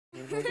Go,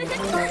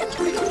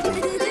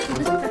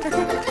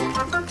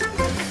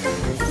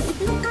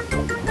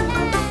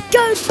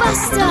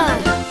 Buster!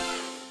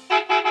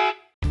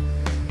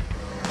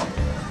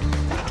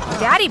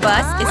 Daddy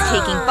Bus is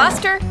taking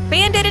Buster,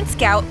 Bandit, and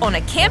Scout on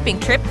a camping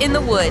trip in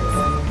the woods.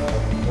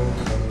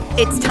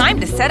 It's time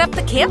to set up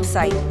the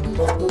campsite.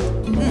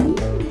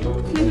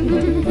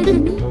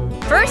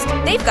 First,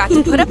 they've got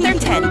to put up their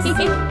tents.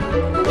 Yay!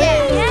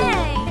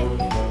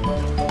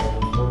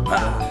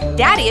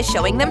 Daddy is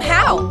showing them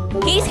how.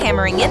 He's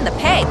hammering in the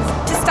pegs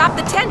to stop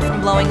the tent from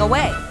blowing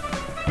away.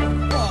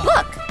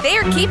 Look, they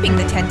are keeping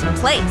the tent in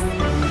place.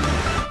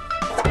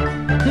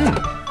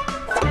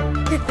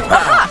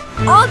 Aha!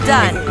 All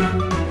done!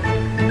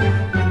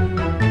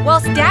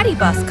 Whilst Daddy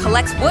Bus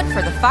collects wood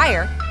for the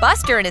fire,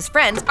 Buster and his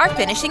friends are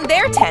finishing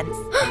their tents.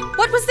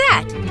 What was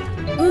that?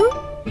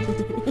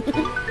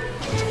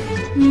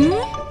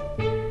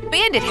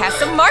 Bandit has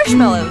some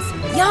marshmallows.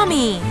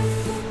 Yummy!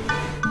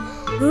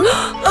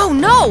 Oh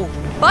no!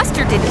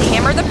 Buster didn't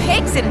hammer the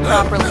pegs in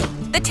properly.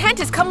 The tent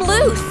has come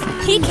loose.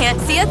 He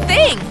can't see a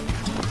thing.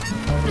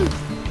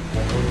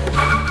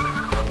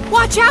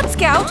 Watch out,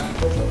 Scout!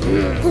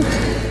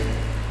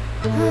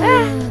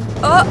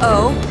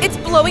 Uh-oh, it's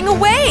blowing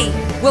away!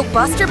 Will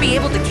Buster be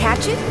able to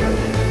catch it?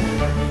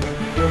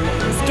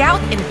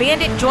 Scout and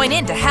Bandit join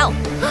in to help.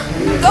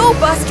 Go,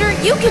 Buster!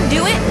 You can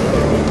do it!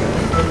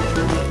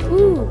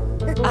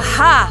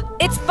 Aha!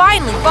 It's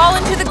finally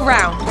fallen to the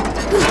ground.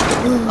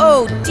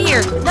 Oh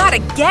dear, not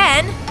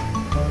again!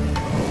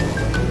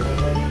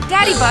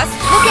 Daddy Bus,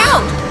 look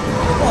out!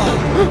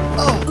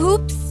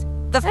 Oops!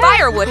 The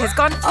firewood has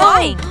gone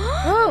flying.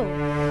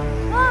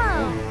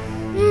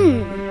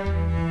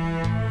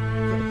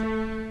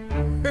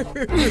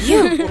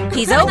 Phew,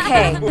 he's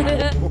okay.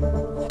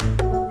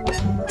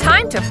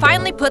 Time to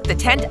finally put the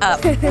tent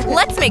up.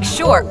 Let's make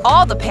sure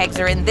all the pegs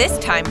are in this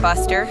time,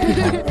 Buster.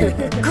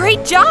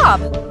 Great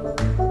job!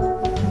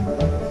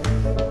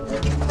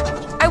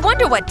 I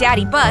wonder what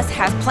Daddy Bus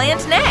has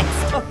planned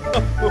next.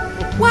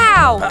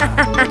 Wow!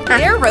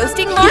 They're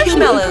roasting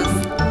marshmallows.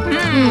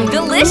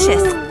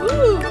 Delicious!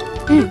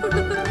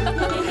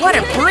 What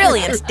a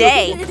brilliant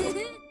day!